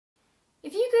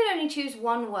If you could only choose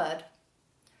one word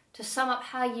to sum up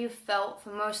how you felt for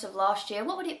most of last year,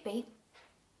 what would it be?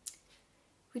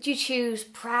 Would you choose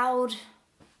proud,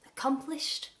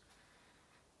 accomplished?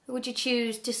 Or would you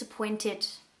choose disappointed,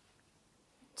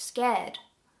 scared?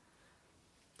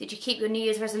 Did you keep your New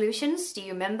Year's resolutions? Do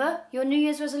you remember your New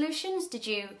Year's resolutions? Did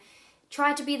you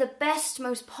try to be the best,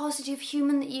 most positive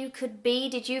human that you could be?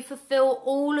 Did you fulfill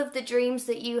all of the dreams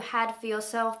that you had for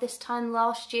yourself this time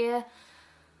last year?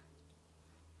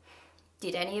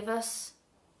 Did any of us?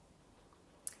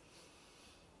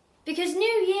 Because New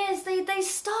Year's, they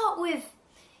start with,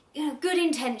 good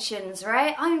intentions,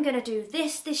 right? I'm going to do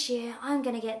this year. I'm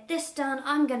going to get this done.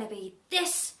 I'm going to be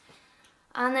this.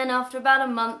 And then after about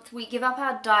a month, we give up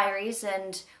our diaries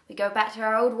and we go back to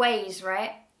our old ways,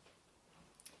 right?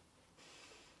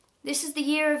 This is the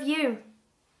year of you.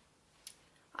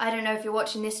 I don't know if you're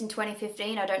watching this in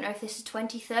 2015. I don't know if this is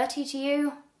 2030 to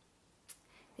you.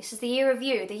 This is the year of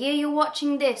you. The year you're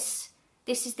watching this.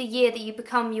 This is the year that you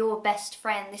become your best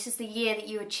friend. This is the year that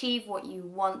you achieve what you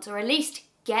want, or at least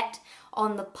get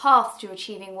on the path to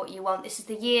achieving what you want. This is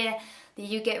the year that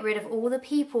you get rid of all the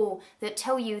people that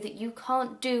tell you that you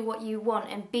can't do what you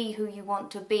want and be who you want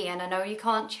to be. And I know you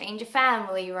can't change a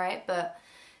family, right? But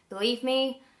believe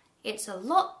me, it's a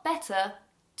lot better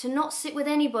to not sit with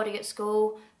anybody at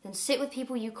school than sit with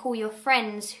people you call your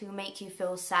friends who make you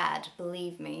feel sad.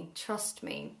 Believe me, trust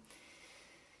me.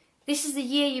 This is the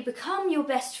year you become your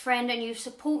best friend and you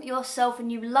support yourself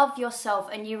and you love yourself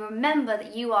and you remember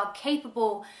that you are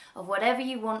capable of whatever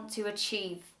you want to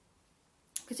achieve.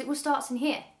 Because it all starts in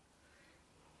here.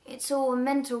 It's all a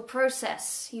mental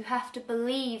process. You have to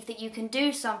believe that you can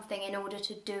do something in order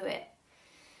to do it.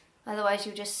 Otherwise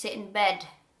you'll just sit in bed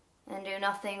and do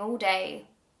nothing all day,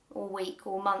 all week,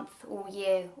 all month, all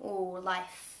year, all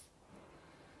life.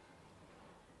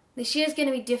 This year's going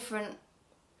to be different.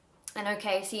 And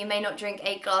okay, so you may not drink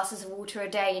 8 glasses of water a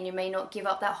day and you may not give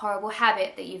up that horrible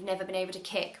habit that you've never been able to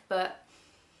kick, but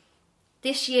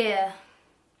this year,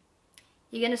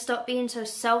 you're going to stop being so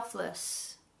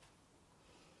selfless.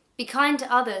 Be kind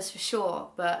to others for sure,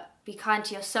 but be kind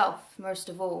to yourself most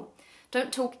of all.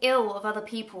 Don't talk ill of other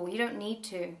people. You don't need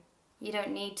to. You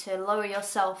don't need to lower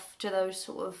yourself to those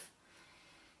sort of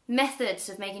methods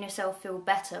of making yourself feel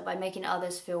better by making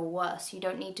others feel worse. You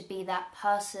don't need to be that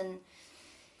person.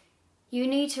 You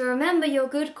need to remember your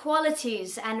good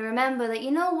qualities and remember that,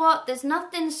 you know what, there's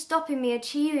nothing stopping me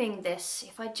achieving this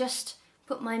if I just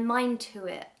put my mind to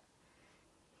it.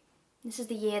 This is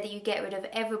the year that you get rid of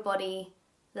everybody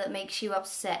that makes you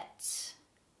upset.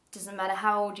 Doesn't matter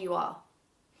how old you are.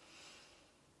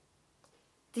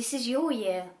 This is your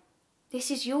year. This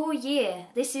is your year.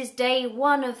 This is day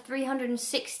 1 of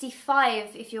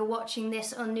 365 if you're watching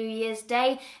this on New Year's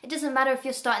Day. It doesn't matter if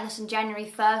you're starting this on January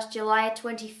 1st, July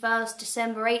 21st,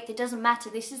 December 8th. It doesn't matter.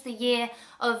 This is the year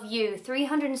of you.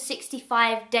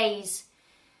 365 days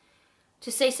to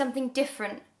say something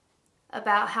different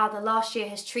about how the last year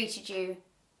has treated you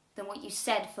than what you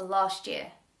said for last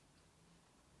year.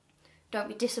 Don't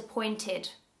be disappointed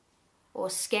or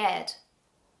scared.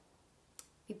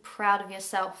 Be proud of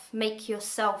yourself. Make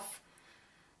yourself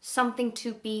something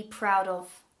to be proud of.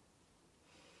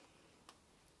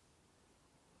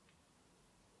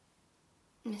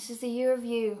 And this is the year of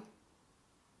you.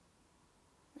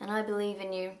 And I believe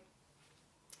in you.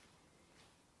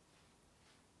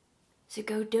 So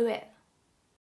go do it.